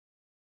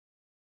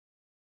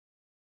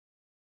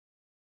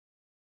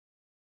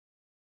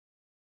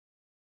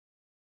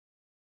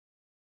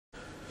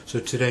So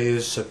today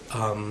is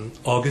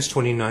August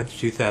 29th,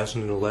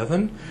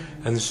 2011,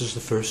 and this is the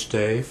first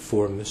day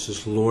for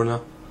Mrs.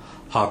 Lorna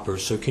Hopper.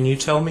 So can you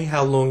tell me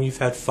how long you've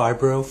had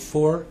fibro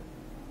for?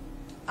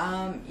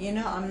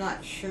 I'm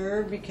not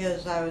sure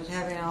because I was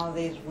having all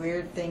these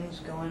weird things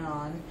going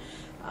on.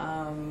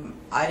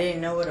 I didn't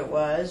know what it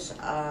was.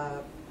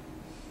 I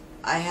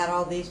had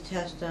all these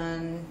tests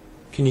done.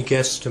 Can you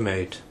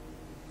guesstimate?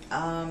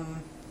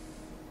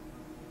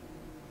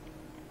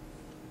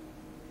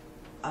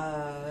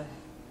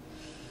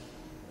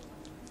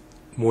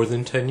 More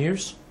than 10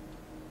 years?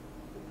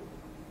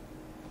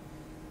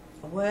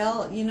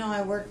 Well,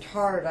 I worked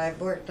hard.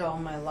 I've worked all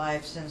my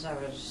life since I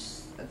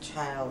was a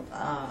child.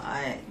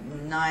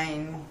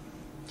 9,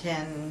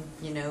 10,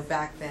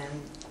 back then.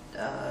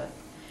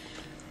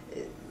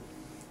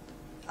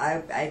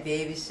 I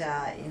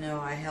babysat,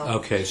 I helped.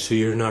 Okay, so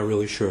you're not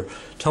really sure.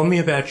 Tell me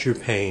about your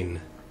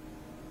pain.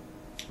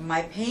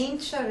 My pain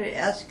started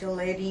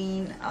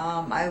escalating.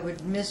 I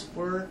would miss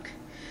work.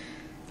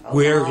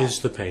 Where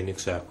is the pain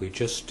exactly?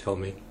 Just tell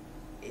me.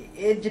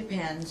 It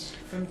depends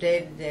from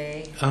day to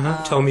day.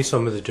 Tell me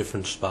some of the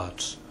different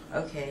spots.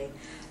 Okay.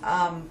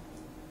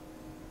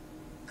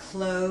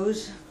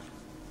 Clothes.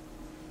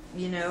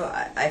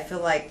 I feel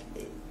like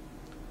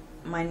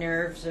my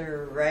nerves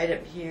are right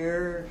up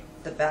here,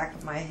 the back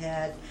of my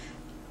head.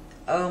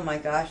 Oh my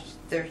gosh,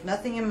 there's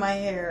nothing in my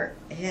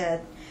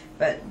head,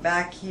 but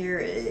back here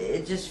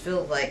it just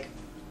feels like,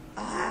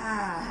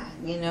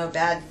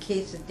 bad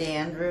case of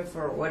dandruff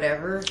or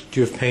whatever. Do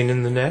you have pain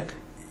in the neck?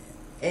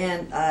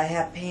 And I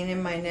have pain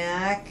in my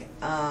neck.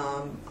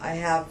 I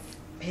have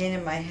pain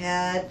in my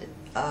head.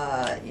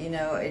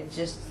 It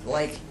just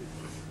like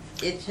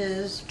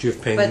itches. Do you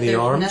have pain in the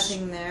arms? But there's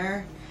nothing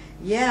there.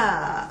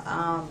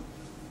 Yeah.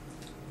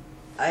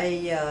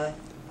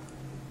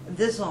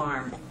 This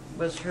arm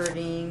was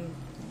hurting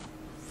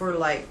for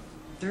like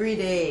 3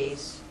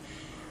 days.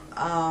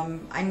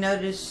 I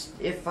noticed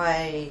if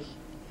I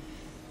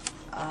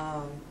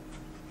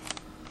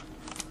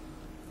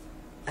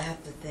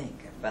have to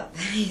think about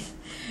these.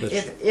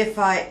 If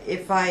I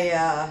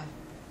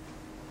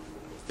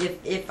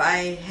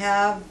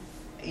have,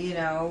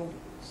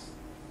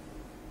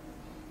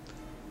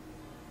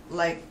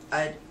 like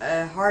a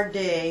hard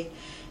day,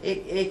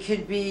 it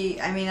could be.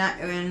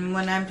 And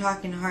when I'm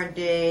talking hard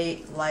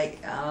day, like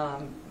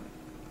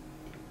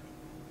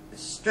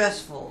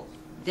stressful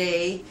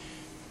day.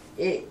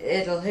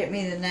 It'll hit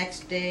me the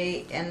next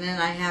day, and then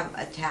I have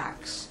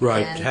attacks.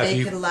 Right. And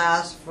they could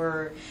last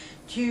for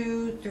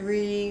 2,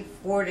 3,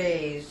 4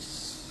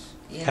 days.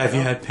 Have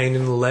you had pain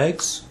in the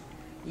legs?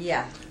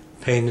 Yeah.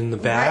 Pain in the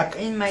back?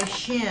 Right in my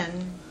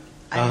shin.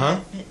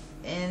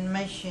 In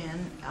my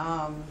shin.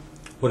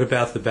 What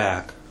about the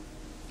back?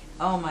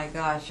 Oh my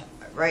gosh.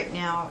 Right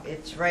now,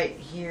 it's right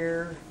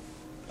here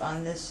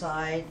on this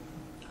side.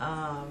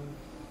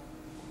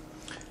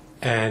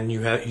 And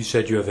you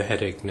said you have a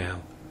headache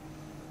now.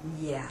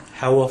 Yeah.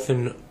 How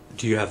often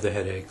do you have the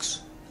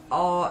headaches?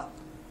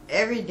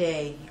 Every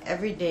day.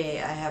 Every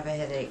day I have a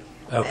headache.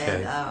 Okay.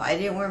 And, I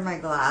didn't wear my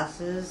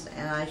glasses,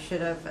 and I should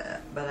have,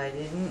 but I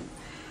didn't.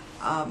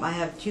 I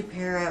have 2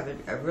 pair. I have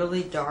a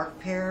really dark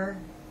pair,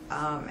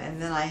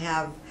 and then I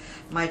have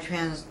my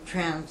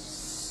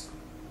transition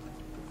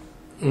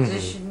pair.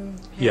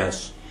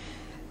 Yes.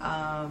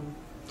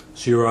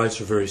 So your eyes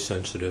are very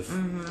sensitive.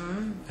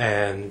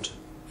 And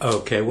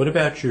okay, what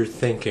about your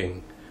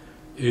thinking?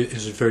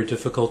 Is it very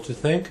difficult to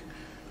think?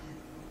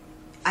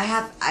 I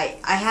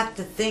have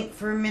to think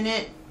for a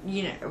minute,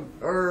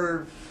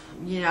 I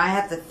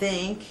have to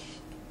think,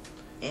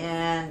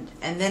 and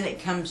then it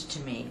comes to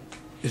me.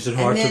 Is it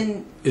hard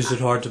is it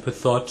hard to put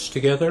thoughts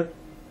together?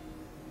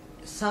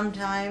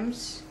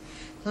 Sometimes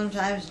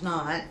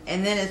not,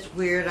 and then it's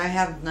weird. I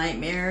have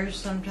nightmares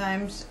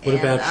sometimes. What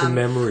about your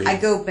memory? I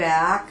go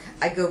back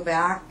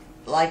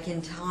like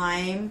in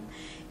time,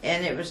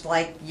 and it was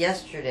like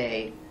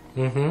yesterday.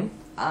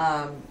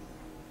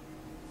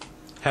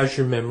 How's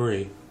your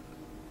memory?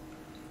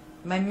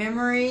 My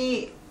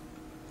memory,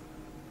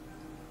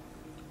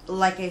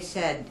 like I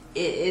said,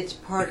 it's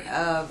part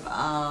of,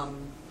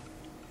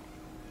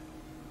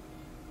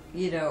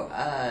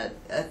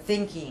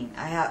 thinking.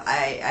 I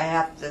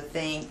have to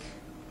think.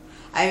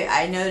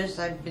 I noticed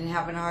I've been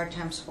having a hard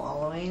time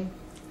swallowing.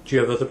 Do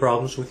you have other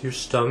problems with your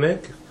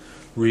stomach?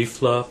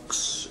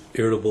 Reflux,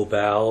 irritable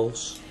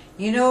bowels?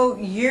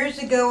 Years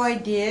ago I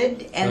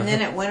did, and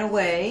then it went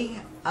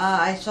away.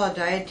 I saw a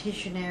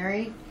dietitian,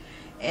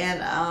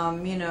 and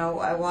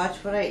I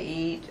watch what I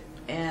eat,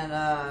 and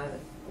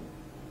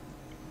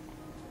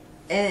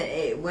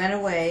it went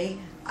away.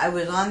 I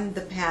was on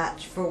the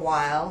patch for a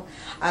while.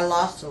 I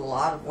lost a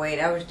lot of weight.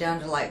 I was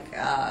down to like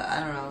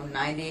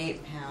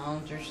 98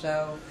 pounds or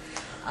so.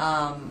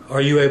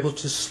 Are you able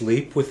to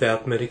sleep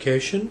without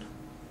medication?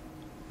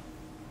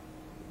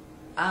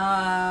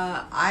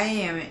 I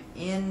am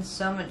in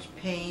so much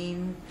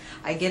pain.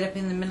 I get up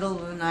in the middle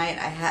of the night.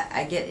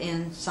 I get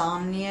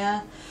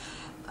insomnia.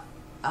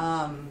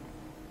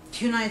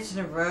 2 nights in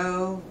a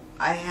row.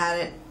 I had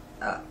it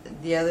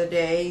the other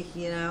day,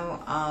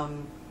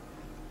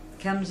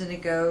 comes and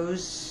it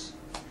goes.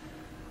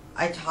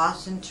 I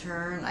toss and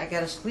turn. I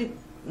got a sleep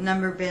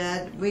number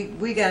bed.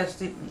 We got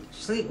a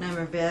sleep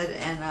number bed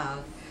and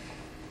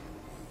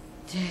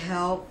to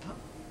help.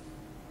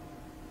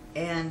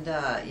 And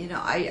you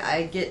know,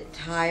 I get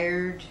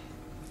tired.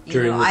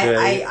 During the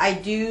day? I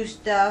do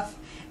stuff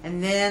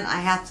and then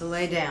I have to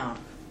lay down.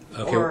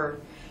 Okay. Or,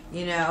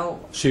 you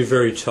know. So you're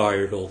very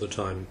tired all the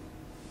time.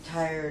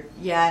 Tired,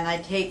 yeah, and I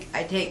take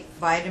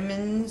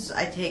vitamins.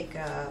 I take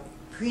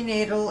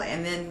prenatal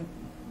and then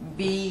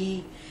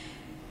B12.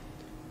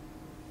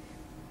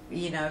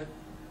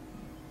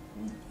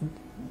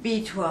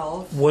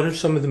 What are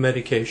some of the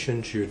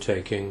medications you're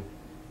taking?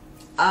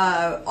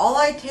 All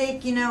I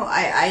take, you know,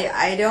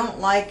 I don't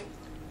like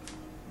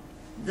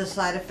the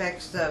side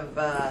effects of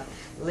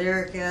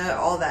Lyrica,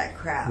 all that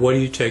crap. What are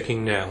you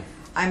taking now?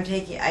 I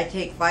take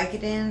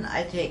Vicodin.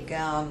 I take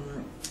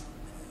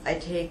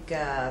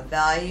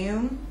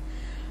Valium,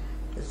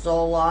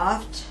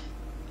 Zoloft,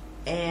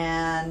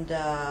 and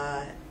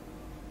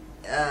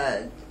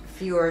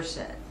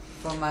Fioricet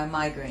for my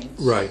migraines.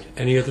 Right.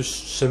 Any other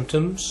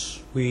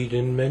symptoms we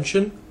didn't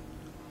mention?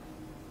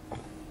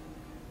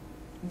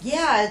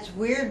 Yeah, it's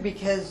weird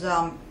because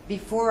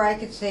before I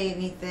could say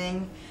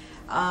anything,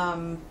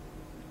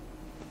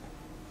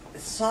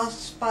 soft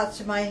spots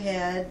in my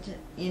head,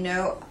 you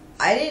know,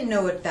 I didn't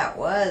know what that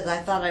was. I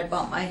thought I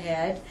bumped my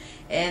head,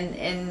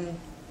 and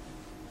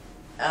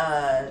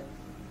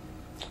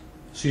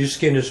So your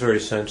skin is very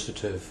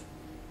sensitive.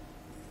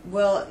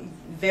 well,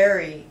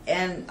 very.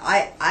 And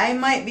I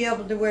might be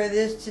able to wear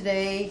this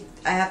today.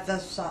 I have the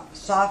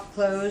soft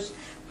clothes,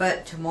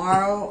 but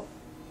tomorrow,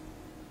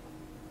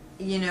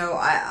 you know,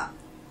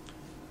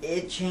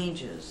 it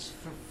changes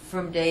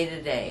from day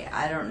to day.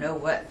 I don't know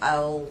what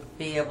I'll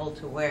be able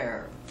to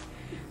wear.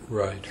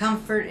 Right.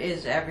 Comfort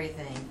is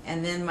everything.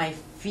 And then my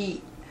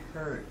feet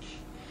hurt.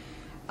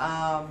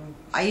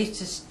 I used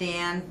to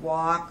stand,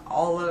 walk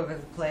all over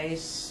the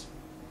place,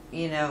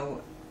 you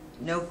know,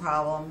 no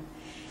problem.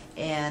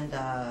 And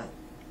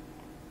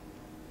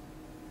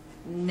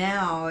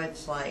now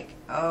it's like,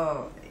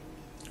 oh.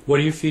 What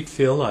do your feet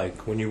feel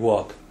like when you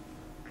walk?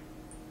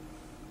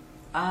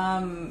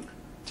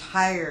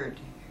 Tired,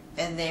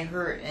 and they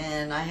hurt,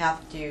 and I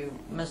have to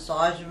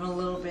massage them a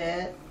little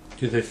bit.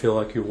 Do they feel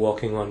like you're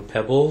walking on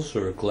pebbles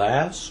or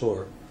glass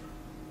or?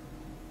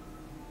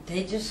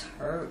 They just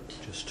hurt.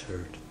 Just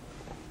hurt.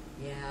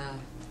 Yeah.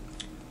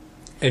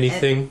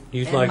 Anything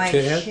you'd and like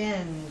to add? my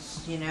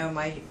shins, you know,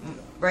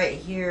 right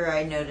here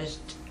I noticed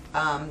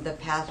the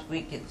past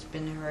week it's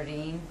been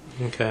hurting.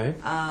 Okay.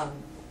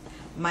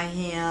 My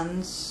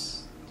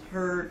hands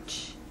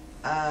hurt.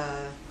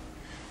 I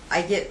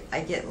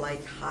get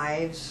like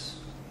hives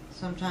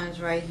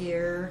sometimes right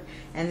here,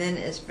 and then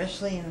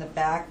especially in the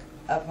back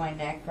of my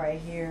neck right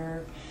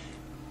here,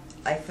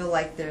 I feel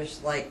like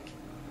there's like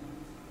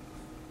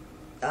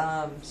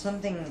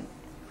something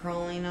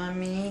crawling on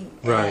me,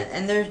 right?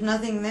 And there's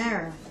nothing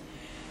there,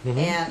 Mm-hmm.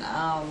 and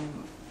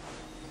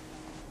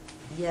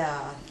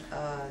yeah.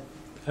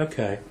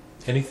 Okay.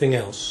 Anything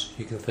else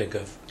you can think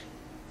of?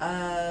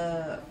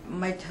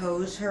 My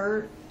toes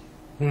hurt.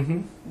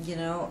 Mm-hmm. You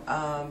know,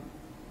 I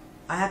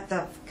have to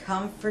have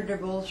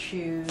comfortable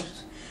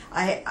shoes.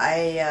 I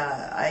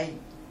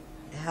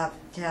have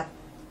to have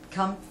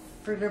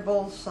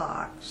comfortable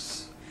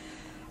socks.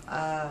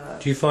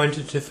 Do you find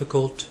it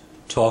difficult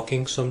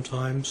talking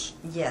sometimes?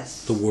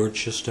 Yes. The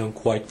words just don't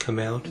quite come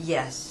out?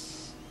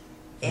 Yes.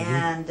 Mm-hmm.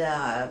 And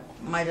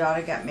my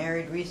daughter got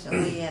married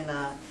recently, and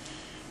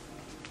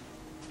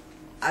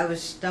I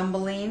was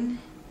stumbling,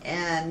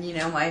 and you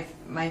know, my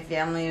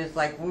family was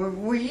like,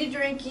 "Were you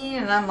drinking?"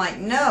 And I'm like,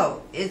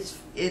 "No, it's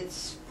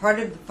part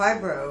of the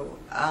fibro.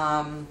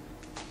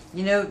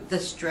 You know, the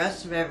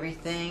stress of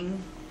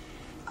everything.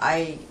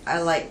 I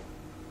like,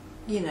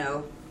 you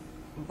know,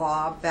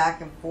 bob back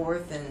and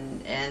forth,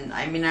 and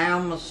I mean, I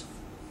almost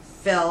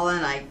fell,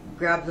 and I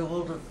grabbed a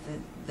hold of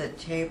the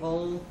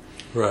table.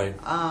 Right.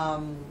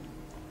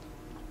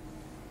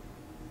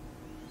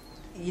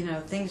 You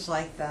know, things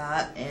like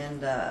that,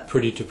 and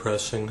Pretty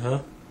depressing,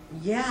 huh?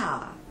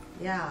 yeah.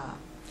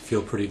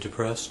 Feel pretty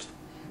depressed?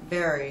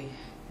 Very,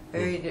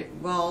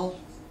 well,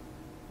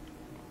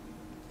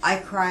 I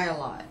cry a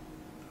lot.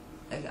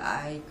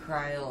 I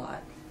cry a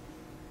lot.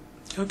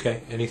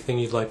 Okay. Anything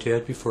you'd like to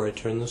add before I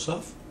turn this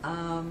off?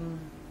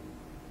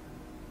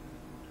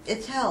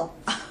 It's hell.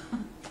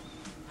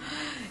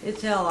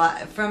 It's hell.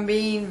 From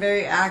being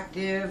very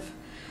active,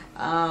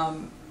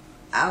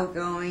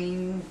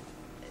 outgoing,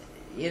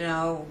 you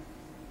know,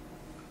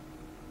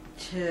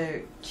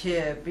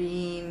 to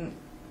being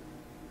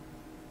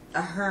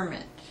a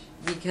hermit,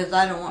 because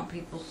I don't want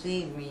people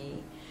seeing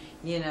me,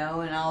 you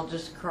know, and I'll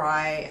just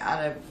cry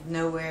out of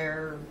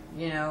nowhere,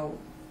 you know.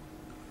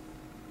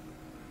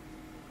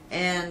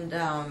 And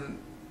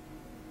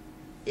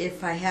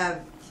if I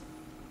have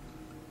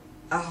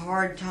a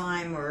hard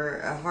time or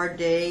a hard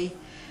day,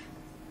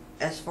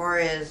 as far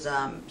as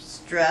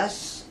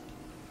stress,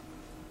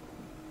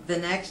 the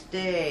next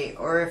day,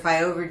 or if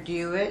I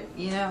overdo it,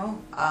 you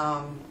know,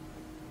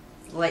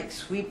 like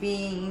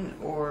sweeping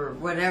or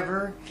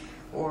whatever,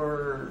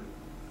 or,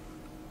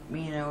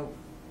 you know,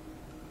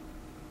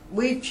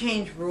 we've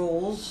changed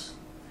rules,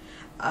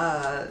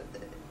 and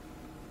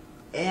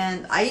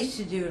I used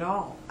to do it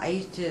all. I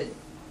used to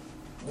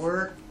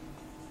work,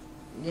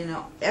 you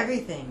know,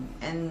 everything,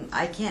 and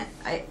I can't,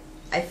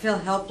 I feel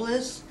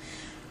helpless.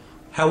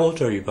 How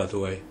old are you, by the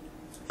way?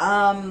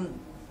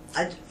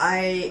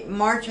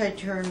 March I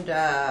turned,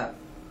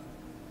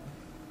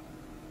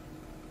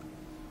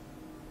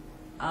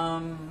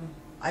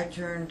 I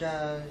turned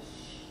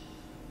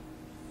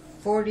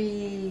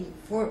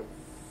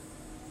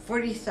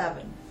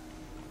 47.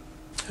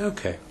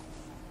 Okay.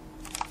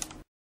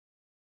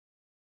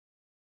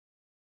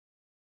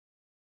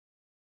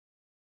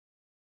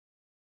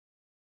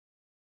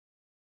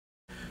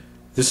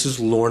 This is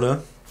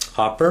Lorna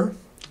Hopper,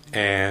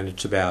 and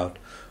it's about,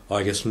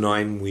 I guess,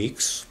 9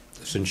 weeks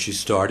since she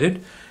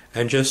started.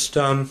 And just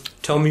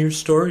tell me your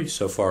story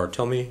so far.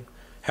 Tell me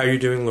how you're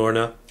doing,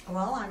 Lorna.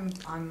 Well,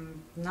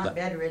 I'm not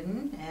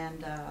bedridden,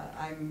 and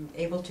I'm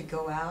able to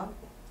go out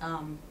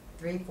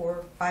 3,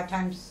 4, 5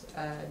 times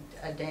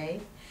a day.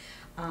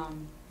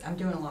 I'm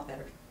doing a lot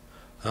better.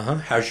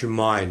 How's your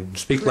mind?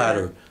 Speak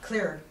louder.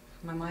 Clearer.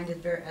 My mind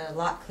is a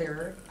lot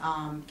clearer.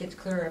 Gets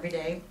clearer every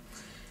day.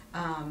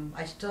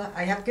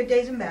 I have good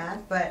days and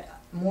bad, but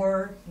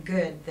more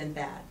good than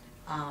bad.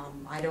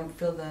 I don't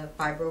feel the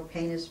fibro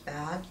pain is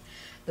bad,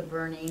 the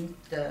burning,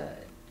 the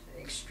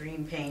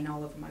extreme pain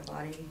all over my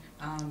body.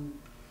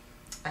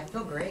 I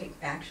feel great,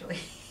 actually.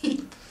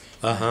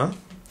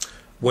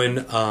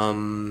 When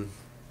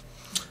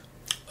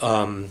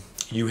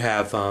you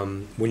have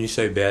when you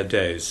say bad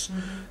days,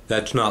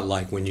 that's not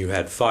like when you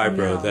had fibro.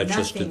 No, that's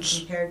nothing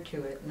just compared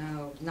to it.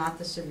 No, not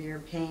the severe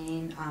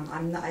pain.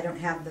 I'm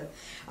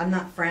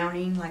not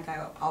frowning like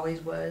I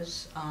always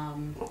was.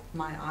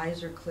 My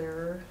eyes are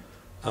clearer.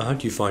 Do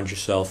you find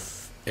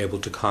yourself able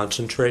to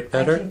concentrate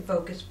better? I can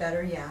focus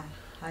better. Yeah,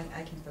 I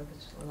can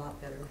focus a lot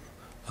better.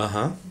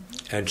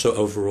 And so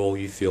overall,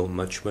 you feel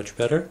much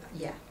better.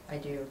 Yeah, I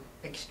do.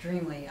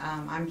 Extremely.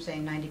 I'm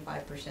saying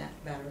 95%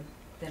 better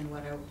than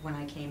when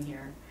I came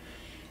here.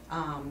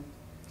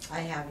 I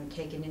haven't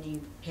taken any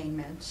pain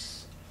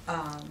meds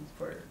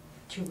for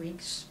 2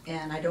 weeks,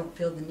 and I don't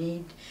feel the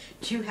need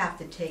to have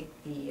to take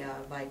the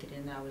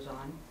Vicodin I was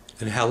on.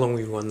 And how long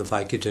were you on the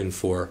Vicodin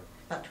for?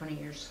 About 20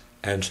 years.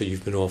 And so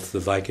you've been off the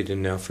Vicodin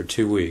now for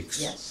 2 weeks.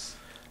 Yes.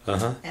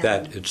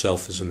 That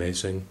itself is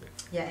amazing.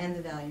 Yeah, and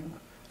the Valium.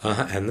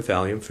 And the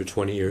Valium for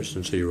 20 years,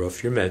 and so you're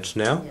off your meds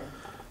now. Yeah.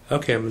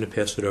 Okay, I'm going to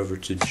pass it over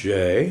to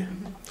Jay.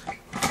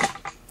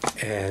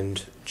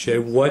 And Jay,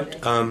 what,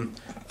 again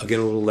a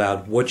little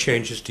loud, what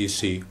changes do you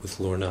see with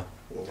Lorna?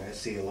 Well, I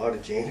see a lot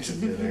of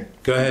changes in her.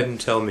 Go ahead and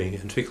tell me,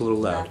 and speak a little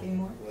loud. Laughing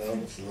more? Well,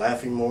 she's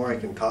laughing more. I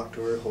can talk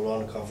to her, hold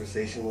on a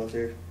conversation with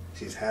her.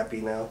 She's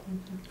happy now.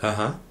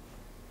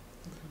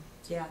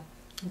 Yeah.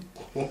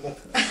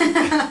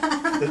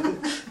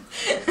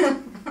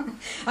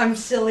 I'm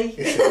silly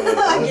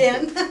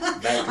again.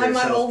 I'm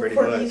my old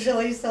quirky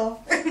silly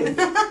self.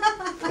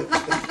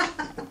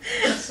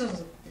 This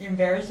is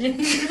embarrassing.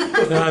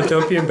 No,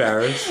 don't be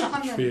embarrassed.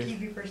 I'm a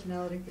TV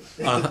personality.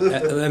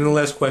 And the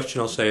last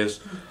question I'll say is,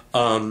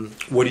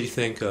 what do you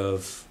think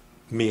of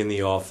me in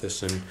the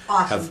office? And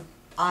Awesome.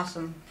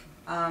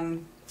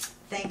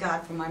 Thank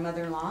God for my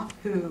mother-in-law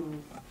who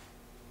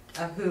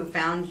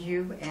found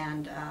you,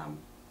 and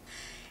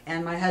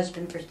my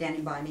husband for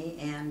standing by me,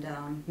 and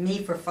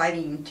me for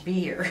fighting to be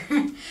here.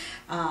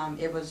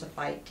 It was a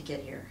fight to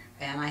get here,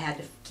 and I had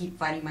to keep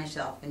fighting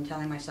myself and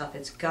telling myself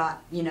there's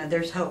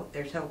hope,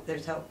 there's hope,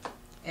 there's hope.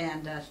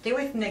 And stay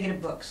away from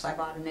negative books. I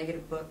bought a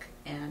negative book,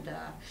 and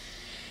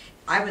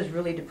I was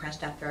really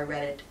depressed after I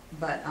read it.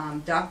 But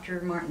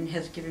Dr. Martin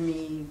has given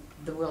me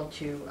the will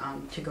to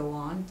go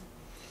on,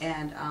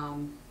 and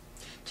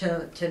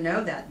to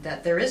know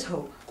that there is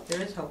hope.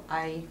 There is hope.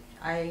 I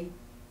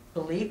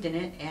believed in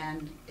it,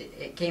 and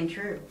it came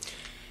true.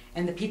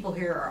 And the people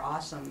here are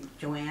awesome.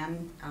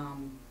 Joanne,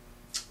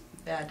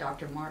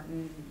 Dr.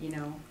 Martin,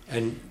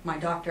 and my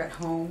doctor at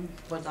home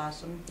was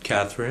awesome.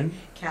 Catherine,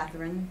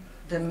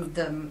 the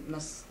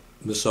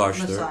massage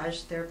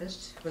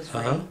therapist was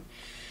great.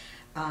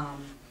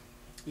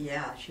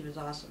 Yeah, she was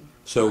awesome.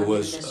 So it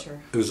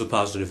was a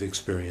positive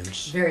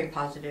experience. Very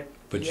positive.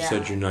 But you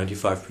said you're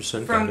 95%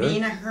 better. From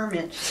being a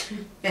hermit,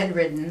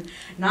 bedridden,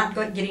 not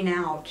getting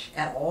out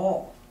at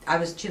all. I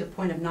was to the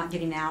point of not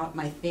getting out.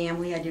 My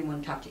family, I didn't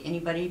want to talk to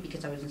anybody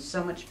because I was in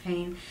so much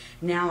pain.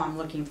 Now I'm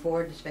looking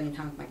forward to spending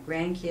time with my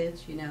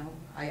grandkids.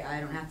 I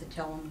don't have to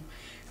tell them,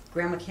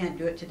 Grandma can't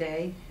do it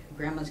today.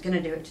 Grandma's going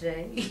to do it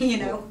today.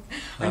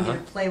 I'm going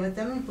to play with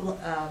them.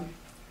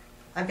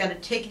 I've got to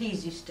take it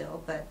easy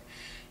still, but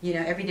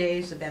every day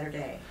is a better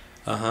day.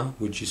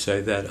 Would you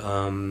say that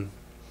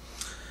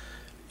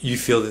you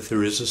feel that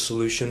there is a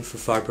solution for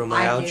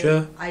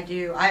fibromyalgia? I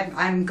do.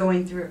 I'm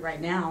going through it right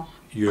now.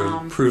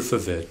 You're proof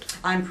of it.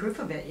 I'm proof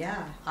of it.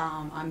 Yeah.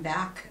 I'm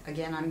back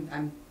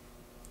again.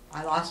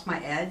 I lost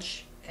my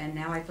edge, and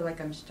now I feel like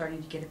I'm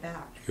starting to get it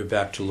back. You're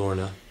back to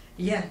Lorna.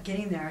 Yeah,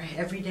 getting there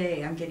every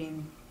day. I'm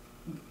getting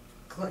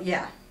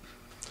Yeah.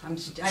 I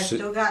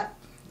still got.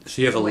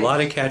 So you have a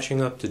lot of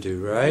catching up to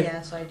do, right?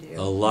 Yes, I do.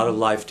 A lot of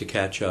life to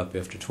catch up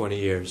after 20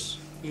 years.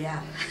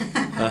 Yeah.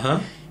 Uh-huh.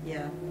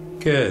 Yeah.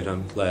 Good,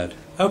 I'm glad.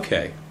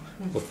 Okay.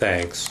 Well,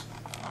 thanks.